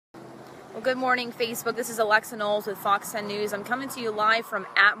Well, good morning, Facebook. This is Alexa Knowles with Fox 10 News. I'm coming to you live from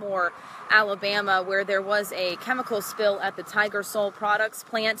Atmore, Alabama, where there was a chemical spill at the Tiger Soul Products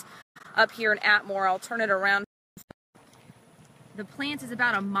plant up here in Atmore. I'll turn it around. The plant is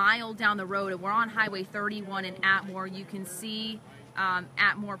about a mile down the road, and we're on Highway 31 in Atmore. You can see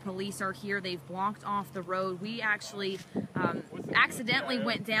Atmore police are here. They've blocked off the road. We actually accidentally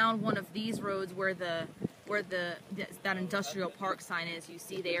went down one of these roads where that industrial park sign is. You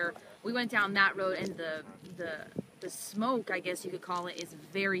see there. We went down that road, and the smoke, I guess you could call it, is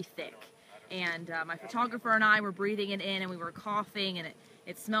very thick. And my photographer and I were breathing it in, and we were coughing, and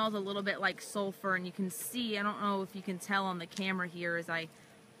it smells a little bit like sulfur. And you can see, I don't know if you can tell on the camera here as I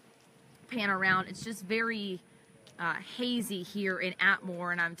pan around, it's just very hazy here in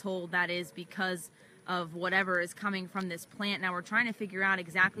Atmore, and I'm told that is because of whatever is coming from this plant. Now we're trying to figure out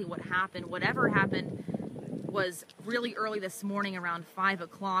exactly what happened. Whatever happened was really early this morning around 5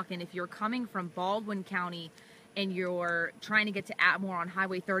 o'clock, and if you're coming from Baldwin County and you're trying to get to Atmore on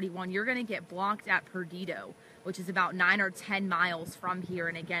Highway 31, you're going to get blocked at Perdido, which is about 9 or 10 miles from here.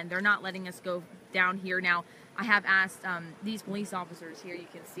 And again, they're not letting us go down here. Now, I have asked these police officers here, you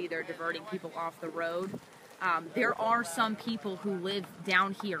can see they're diverting people off the road. There are some people who live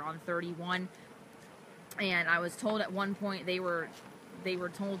down here on 31, and I was told at one point they were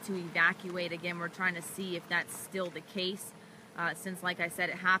told to evacuate. Again, we're trying to see if that's still the case, since, like I said,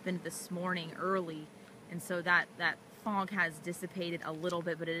 it happened this morning early, and so that fog has dissipated a little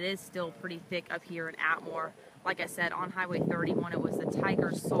bit, but it is still pretty thick up here at Atmore. Like I said, on Highway 31, it was the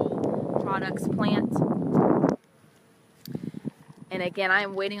Tiger Soul Products plant. And again, I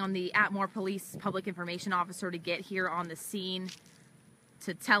am waiting on the Atmore Police Public Information Officer to get here on the scene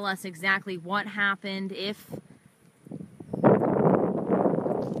to tell us exactly what happened, if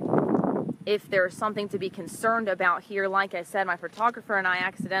there's something to be concerned about here. Like I said, my photographer and I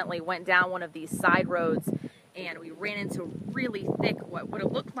accidentally went down one of these side roads, and we ran into really thick, what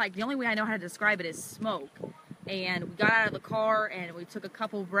it looked like, the only way I know how to describe it is smoke. And we got out of the car, and we took a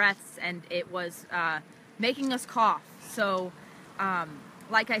couple breaths, and it was making us cough. So,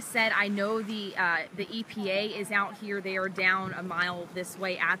 like I said, I know the EPA is out here. They are down a mile this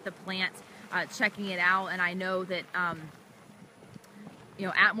way at the plant, checking it out, and I know that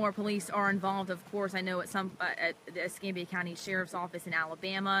Atmore police are involved. Of course, I know at the Escambia County Sheriff's Office in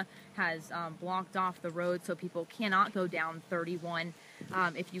Alabama has blocked off the road, so people cannot go down 31.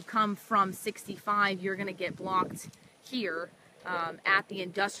 If you come from 65, you're going to get blocked here at the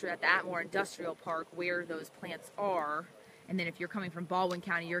Atmore Industrial Park where those plants are. And then if you're coming from Baldwin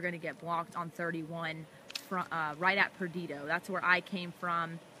County, you're going to get blocked on 31 right at Perdido. That's where I came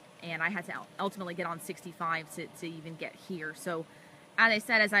from, and I had to ultimately get on 65 to even get here. So, as I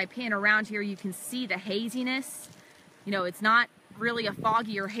said, as I pan around here, you can see the haziness. It's not really a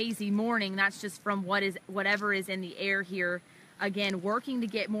foggy or hazy morning. That's just from whatever is in the air here. Again, working to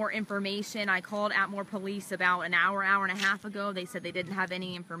get more information. I called Atmore Police about an hour and a half ago. They said they didn't have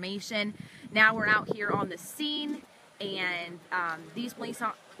any information. Now we're out here on the scene, and these police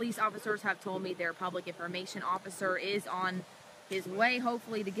officers have told me their public information officer is on his way,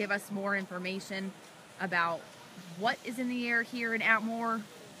 hopefully, to give us more information about what is in the air here in Atmore,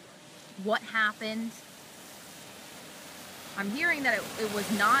 what happened. I'm hearing that it was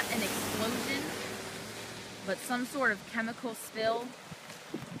not an explosion, but some sort of chemical spill.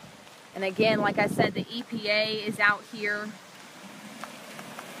 And again, like I said, the EPA is out here.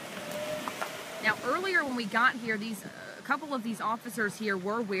 Now, earlier when we got here, a couple of these officers here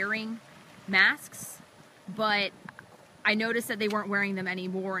were wearing masks, but I noticed that they weren't wearing them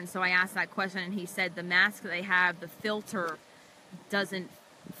anymore, and so I asked that question, and he said the mask that they have, the filter doesn't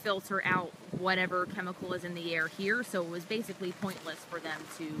filter out whatever chemical is in the air here, so it was basically pointless for them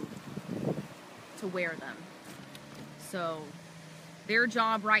to wear them. So their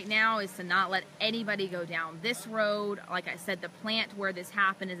job right now is to not let anybody go down this road. Like I said, the plant where this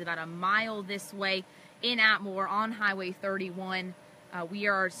happened is about a mile this way in Atmore on Highway 31. We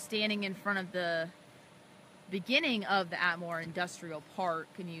are standing in front of the beginning of the Atmore Industrial Park,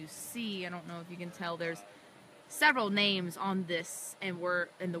 and you see, I don't know if you can tell, there's several names on this, and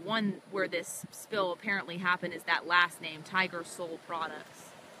the one where this spill apparently happened is that last name, Tiger Soul Products.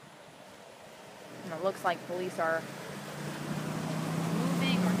 And it looks like police are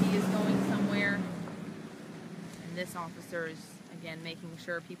moving, or he is going somewhere. And this officer is, again, making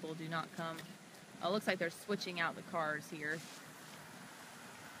sure people do not come. Oh, it looks like they're switching out the cars here.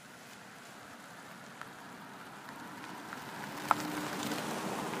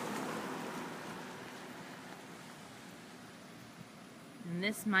 And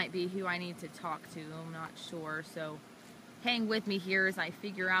this might be who I need to talk to. I'm not sure. So hang with me here as I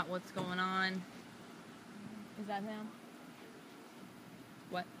figure out what's going on. Is that him?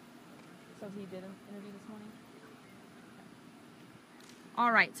 What? So he did an interview this morning?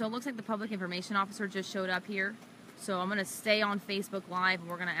 All right, so it looks like the public information officer just showed up here. So I'm going to stay on Facebook Live, and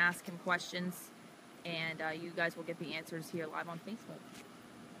we're going to ask him questions, and you guys will get the answers here live on Facebook.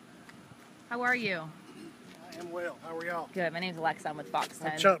 How are you? I am well. How are y'all? Good. My name's Alexa. I'm with Fox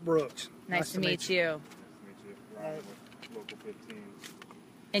 10. I'm Chuck Brooks. Nice to meet you. Nice to meet you. Ryan with Local 15.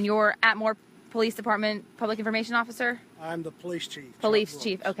 And you're Atmore Police Department Public Information Officer? I'm the police chief. Police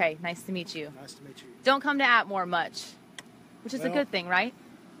chief. Okay, nice to meet you. Nice to meet you. Don't come to Atmore much, which is a good thing, right?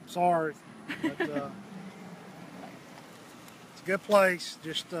 Sorry, but it's a good place.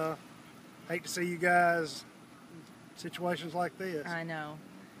 Just hate to see you guys in situations like this. I know.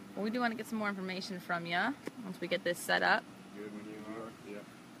 Well, we do want to get some more information from you once we get this set up. Good when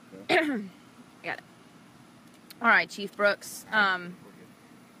you are? Yeah. Got it. All right, Chief Brooks.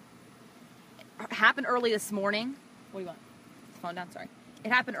 Happened early this morning. What do you want? Phone down, sorry.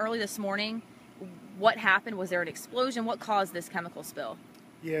 It happened early this morning. What happened? Was there an explosion? What caused this chemical spill?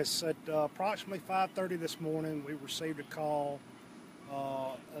 Yes, at approximately 5:30 this morning, we received a call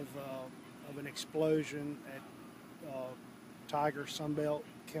of an explosion at Tiger Sunbelt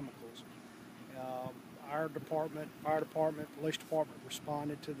Chemicals. Our department, fire department, police department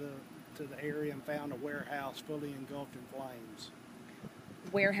responded to the area and found a warehouse fully engulfed in flames.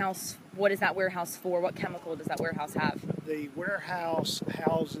 Warehouse, what is that warehouse for? What chemical does that warehouse have? The warehouse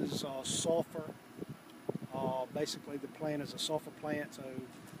houses sulfur. Basically, the plant is a sulfur plant, so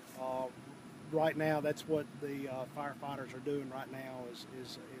right now that's what the firefighters are doing right now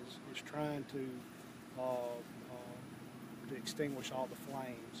is trying to extinguish all the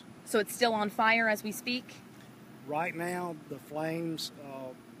flames. So it's still on fire as we speak? Right now, the flames,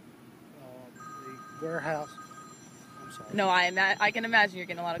 the warehouse. I'm sorry. No, I can imagine you're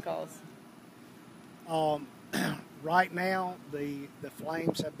getting a lot of calls. Right now, the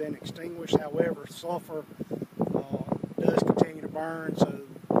flames have been extinguished. However, sulfur does continue to burn. So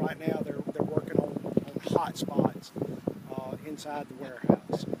right now, they're working on hot spots inside the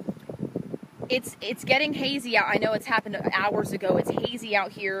warehouse. It's getting hazy out. I know it's happened hours ago. It's hazy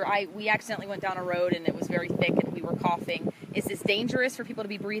out here. We accidentally went down a road and it was very thick and we were coughing. Is this dangerous for people to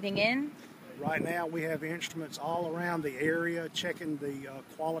be breathing in? Right now, we have instruments all around the area checking the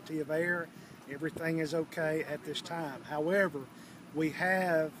quality of air. Everything is okay at this time. However, we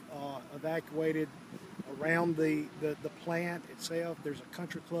have evacuated around the plant itself. There's a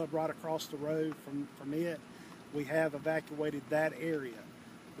country club right across the road from it. We have evacuated that area.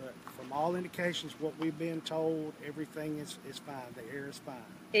 But from all indications, what we've been told, everything is fine. The air is fine.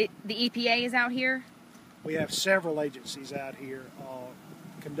 The EPA is out here? We have several agencies out here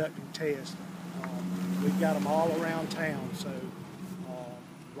conducting tests. We've got them all around town. So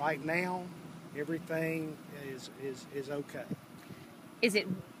right now, everything is okay. Is it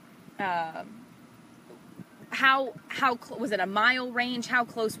how was it a mile range? How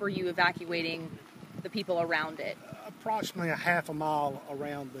close were you evacuating the people around it? Approximately a half a mile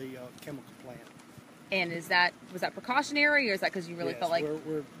around the chemical plant. And was that precautionary, or is that because you really Yes, felt like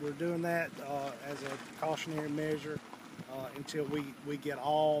we're doing that as a precautionary measure until we get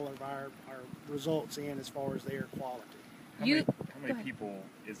all of our results in as far as the air quality. How many people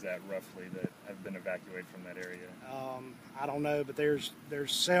is that roughly that have been evacuated from that area? I don't know, but there's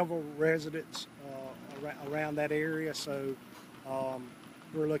several residents around that area, so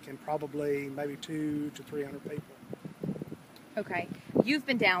we're looking probably maybe 200 to 300 people. Okay. You've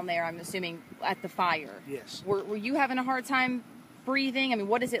been down there, I'm assuming, at the fire. Yes. Were you having a hard time breathing? I mean,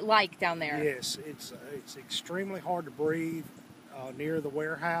 what is it like down there? Yes, it's extremely hard to breathe near the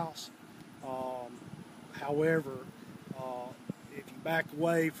warehouse. However, if you back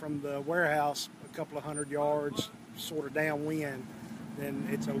away from the warehouse a couple of hundred yards, sort of downwind, then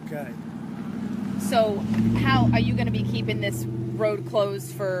it's okay. So, how are you going to be keeping this road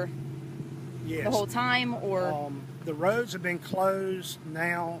closed for Yes. the whole time, or? The roads have been closed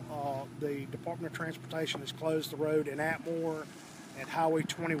now. The Department of Transportation has closed the road in Atmore at Highway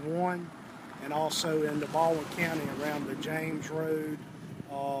 21 and also in the Baldwin County around the James Road,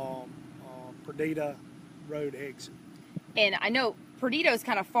 Perdita Road exit. And I know Perdito's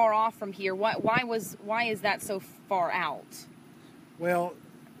kind of far off from here. Why is that so far out? Well,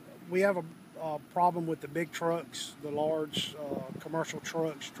 we have a problem with the big trucks, the large commercial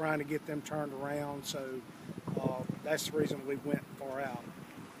trucks, trying to get them turned around. So that's the reason we went far out.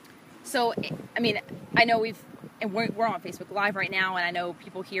 So, I mean, I know we're on Facebook Live right now, and I know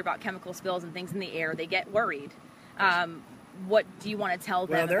people hear about chemical spills and things in the air. They get worried. what do you want to tell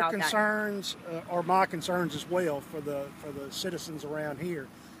them Well, their about that? concerns are my concerns as well for the citizens around here.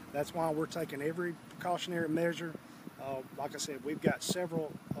 That's why we're taking every precautionary measure. Like I said, we've got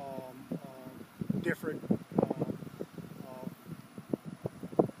several different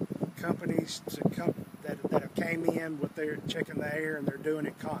companies that have came in with their checking the air, and they're doing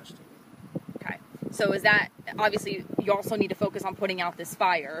it constantly. Okay. So is that, obviously you also need to focus on putting out this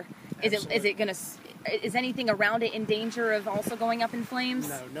fire. Is it going to, is anything around it in danger of also going up in flames?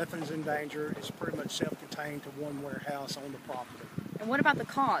 No, nothing's in danger. It's pretty much self-contained to one warehouse on the property. And what about the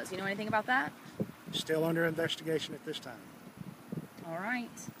cause? You know anything about that? Still under investigation at this time. All right.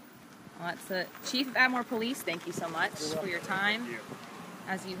 Well, that's the Chief of Atmore Police. Thank you so much for your time. Thank you.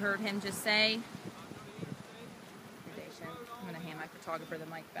 As you heard him just say, I'm going to hand my photographer the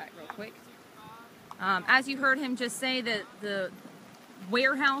mic back real quick. As you heard him just say, that the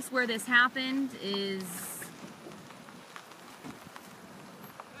warehouse where this happened is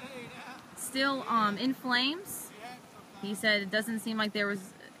still in flames. He said it doesn't seem like there was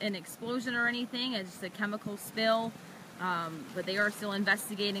an explosion or anything. It's just a chemical spill. But they are still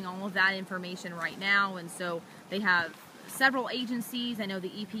investigating all of that information right now, and so they have several agencies. I know the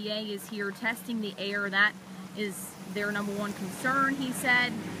EPA is here testing the air. That is their number one concern, he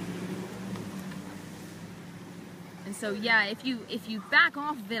said. And so, yeah, if you back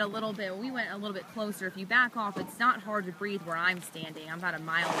off of it a little bit, we went a little bit closer. If you back off, it's not hard to breathe where I'm standing. I'm about a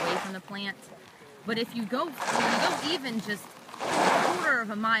mile away from the plant. But if you go even just a quarter of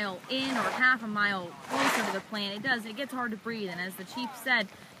a mile in or half a mile closer to the plant, it gets hard to breathe. And as the chief said,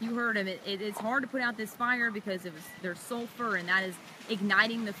 you heard him, it's hard to put out this fire because there's sulfur, and that is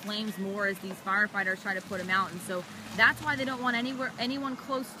igniting the flames more as these firefighters try to put them out. And so that's why they don't want anyone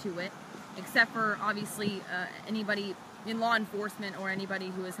close to it, except for obviously anybody in law enforcement or anybody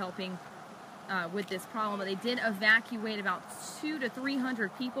who is helping with this problem. But they did evacuate about 200 to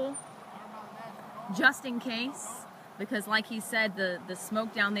 300 people just in case, because like he said, the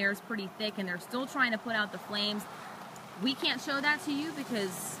smoke down there is pretty thick, and they're still trying to put out the flames. We can't show that to you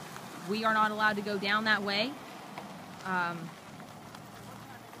because we are not allowed to go down that way. And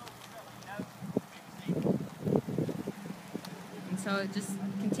so it just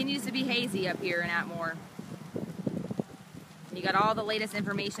continues to be hazy up here in Atmore. You got all the latest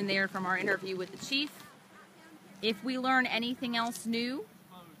information there from our interview with the chief. If we learn anything else new,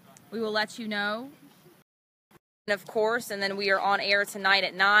 we will let you know. And of course, and then we are on air tonight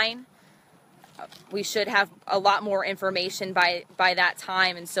at 9. We should have a lot more information by that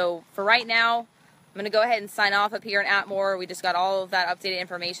time. And so for right now, I'm going to go ahead and sign off up here in Atmore. We just got all of that updated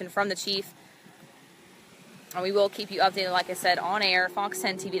information from the chief. And we will keep you updated, like I said, on air,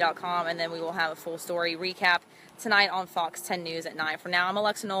 fox10tv.com, and then we will have a full story recap tonight on Fox 10 News at 9. For now, I'm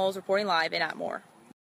Alexa Knowles reporting live in Atmore.